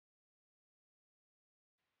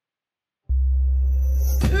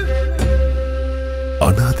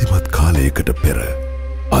කාලයකට පෙර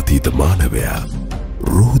අතීත මානවයා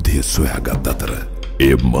රෝදය සොයාගත් අතර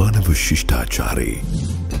එය මානව ශිෂ්ටාචාරයේ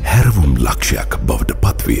හැරවුම් ලක්ෂයක් බවට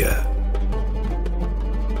පත්විය.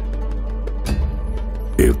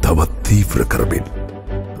 එය තවත් තීව්‍ර කරමින්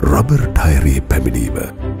රබර් ටයරයේ පැමිණීම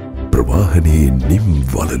ප්‍රවාහනයේ නිම්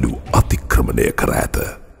වලලු අතික්‍රමණය කර ඇත.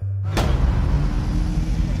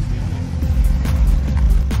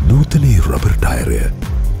 නූතනී රබර් ටයරය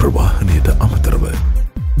ප්‍රවාහනයට අමතරව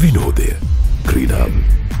විනෝදය, ක්‍රීඩාම්,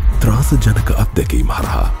 ත්‍රාසජනක අත්දැකීම්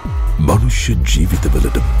හරහා මනුෂ්‍ය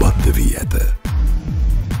ජීවිතවලට බද්ධ වී ඇත.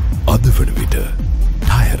 අද වන විට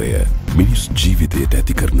ටයරය මිනිස් ජීවිතයට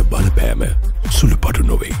ඇති කරන බලපෑම සුළුපටු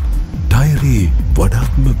නොවේ. ටයරයේ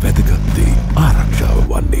වඩාත්ම වැදගත්තේ ආරක්ෂාව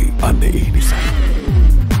වන්නේ අන්න ඒ නිසා.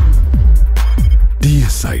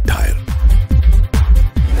 DSI Tire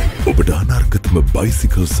ඔබට අනර්ගතම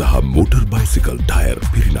බයිසිකල් සහ මෝටර් බයිසිකල් ටයර්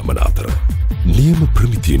පිරිනමන අතර නියම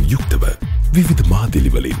ප්‍රමිතියෙන් යුක්තව විවිධ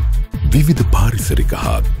මාදිලිවලින් විවිධ පාරිසරික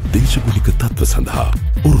හා දේශගුණික තත්ත්ව සඳහා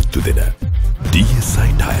ඔරොත්තු දෙන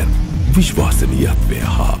DSI Tire විශ්වාසනීයත්වය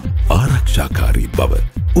හා ආරක්ෂාකාරී බව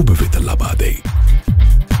ඔබ වෙත ලබා දෙයි.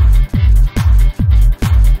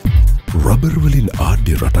 රබර් වලින්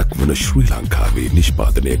ආඩ්‍ය රටක් වන ශ්‍රී ලංකාවේ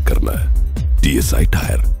නිෂ්පාදනය කරන DSI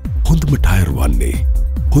Tire හොඳම ටයර් වන්නේ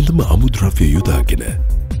හොඳම අමුද්‍රව්‍ය යොදාගෙන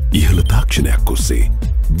ඉහළ තාක්ෂණයක් ඔස්සේ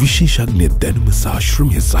විශේෂඥ දැනුම සහ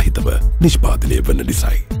ශ්‍රමය සහිතව නිෂ්පාදනය වන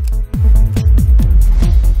නිසයි.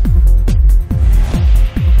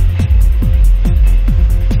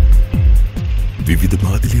 විවිධ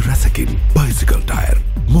මාදිලි රැසකින් bicycle tyre,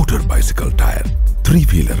 motor bicycle tyre,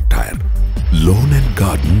 ත්‍රීවීලර් tyre, loan and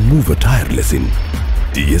garden මූවර් tyre ලෙසින්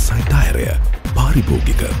DSI ටයරය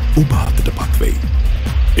පාරිභෝගික ඔබ අතට පත්වෙයි.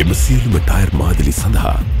 එම සියලුම ටයර් මාදිලි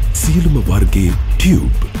සඳහා සියලුම වර්ගයේ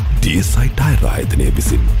ටියුබ් DSI ටයර් ආයතනය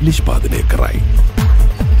විසින් නිෂ්පාදනය කරයි.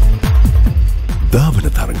 ධාවන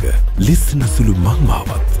තරඟ, ලිස්සන සුළු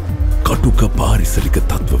මංමාවත් කටුක පාරිසරික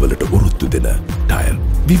තත්ත්වවලට ඔරොත්තු දෙන ටයර්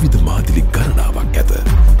විවිධ මාදිලි ගණනාවක් ඇත.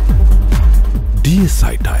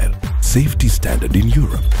 DSI Tire, safety standard in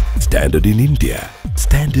Europe, standard in India,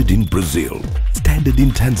 standard in Brazil, standard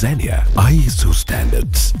in Tanzania, ISO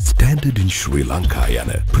standards, standard in Sri Lanka යන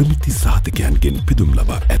ප්‍රමිති සාධකයන්ගෙන් පිදුම්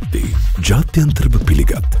ලබා ඇත්තේ ජාත්‍යන්තරව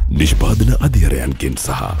පිළිගත් නිෂ්පාදන අධිරයන්ගෙන්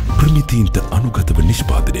සහ ප්‍රමිතීන්ට අනුගතව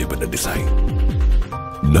නිෂ්පාදනය වන නිසයි.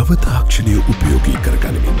 නව තාක්ෂණය උපයෝගී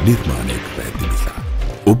කරගනිමින් නිර්මාණය කර ඇති නිසා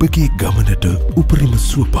ඔබගේ ගමනට උපරිම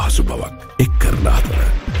සුවපහසු බවක් එක් කරන අතර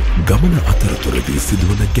ගමන අතරතුරදී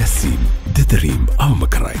සිදුවන ගැස්සීම් දෙතරීම් අවම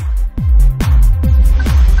කරයි.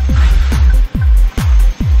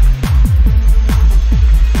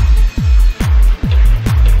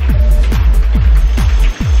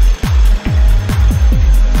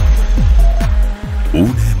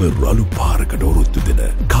 ඕනෑම රළු පාරකට ඔරොත්තු දෙන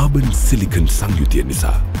කාබන් සිලිකන් සංයුතිය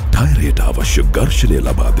නිසා ටයරයට අවශ්‍ය ඝර්ෂණය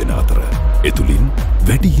ලබා දෙන අතර එතුළින්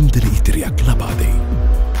වැඩි ඉන්ධන ඉතිරියක් ලබා දෙයි.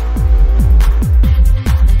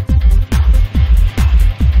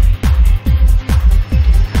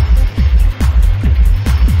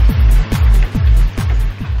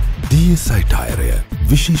 DSI ටයරය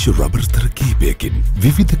විශේෂ රබර් ස්තර කීපයකින්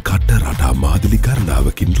විවිධ කට්ට රටා මාදිලි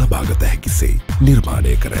ගණනාවකින් ලබාගත හැකිසේ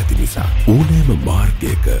නිර්මාණය කර ඇති නිසා ඕනෑම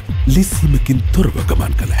මාර්ගයක ලිස්සීමකින් තොරව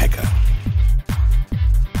ගමන් කළ හැක.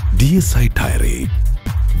 DSI ටයරයේ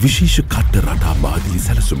විශේෂ කට්ට රටා මාදිලි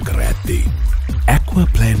සැලසුම් කර ඇත්තේ ඇක්වා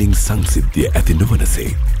ප්ලෑනිං සංසිද්ධිය ඇති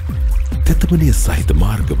නොවනසේ තෙතමනිය සහිත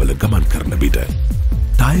මාර්ගවල ගමන් කරන විට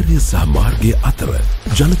ටයරය සහ මාර්ගය අතර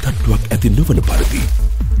ජලතට්ටුවක් ඇති නොවන පරිදි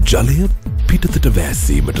ජලය පිටතට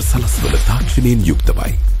වැස්සීමට සලස්වන තාක්ෂණයෙන්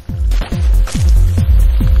යුක්තවයි.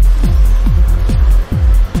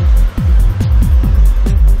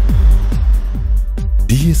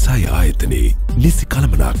 DSI ආයතනයේ නිසි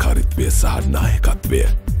කළමනාකාරීත්වය සහ නායකත්වය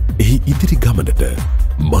එහි ඉදිරි ගමනට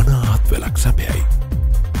මනාහත්වලක් සැපයයි.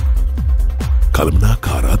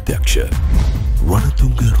 කළමනාකාර අධ්‍යක්ෂ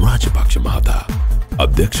රණතුංග රාජපක්ෂ මහතා,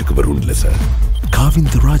 අධ්‍යක්ෂකවරුන් ලෙස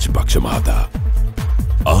කාවින්ද රාජපක්ෂ මහතා,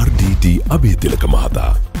 RDT අබේතිලක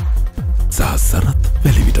මහතා සහ සරත්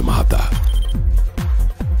වැලිවිට මහතා.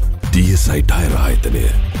 DSI ටයර් ආයතනය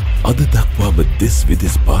අද දක්වාම දෙස්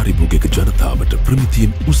විදෙස් පාරිභෝගික ජනතාවට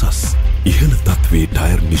ප්‍රමිතියෙන් උසස් ඉහළ තත්ත්වයේ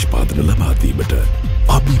ටයර් නිෂ්පාදන ලබා දීමට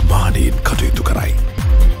අභිමානයෙන් කටයුතු කරයි.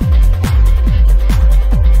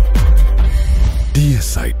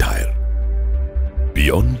 DSI Tire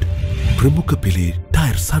Beyond ප්‍රමුඛ පෙළේ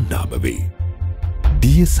ටයර් සන්නාම වේ.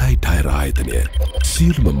 DSI Tire ආයතනය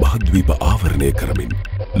සියලුම මහද්වීප ආවරණය කරමින්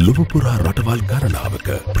ලොව පුරා රටවල් ගණනාවක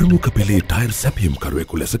ප්‍රමුඛ පෙළේ ටයර්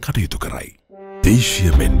සැපයුම්කරුවෙකු ලෙස කටයුතු කරයි.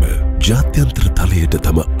 දේශීය මෙන්ම ජාත්‍යන්තර තලයට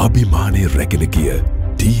තම අභිමානය රැගෙන ගිය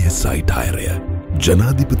DSI Tire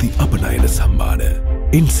ජනාධිපති අපනයන සම්මාන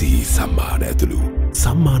NCE සම්මාන ඇතුළු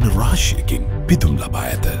සම්මාන රාශියකින් පිදුම් ලබා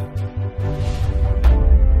ඇත.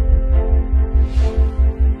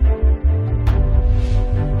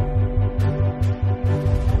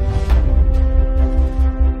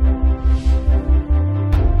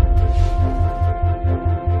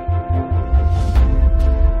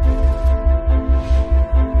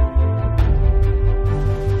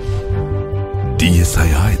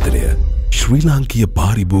 DSI ආයතනය ශ්‍රී ලාංකීය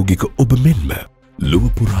පාරිභෝගික ඔබ මෙන්ම ලොව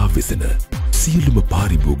පුරා වෙසෙන සියලුම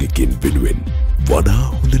පාරිභෝගිකයන් වෙනුවෙන් වඩා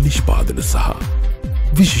හොඳ නිෂ්පාදන සහ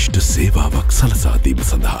විශිෂ්ට සේවාවක් සලසා දීම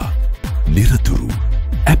සඳහා නිරතුරු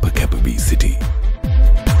අප කැප වී සිටී.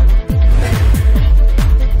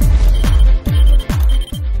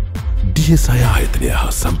 DSI ආයතනය හා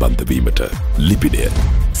සම්බන්ධ වීමට ලිපිනය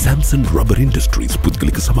Samson Rubber Industries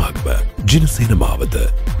පුද්ගලික සමාගම ජිනසේන මාවත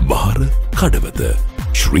මහර කඩවත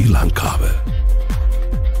ශ්‍රී ලංකාව.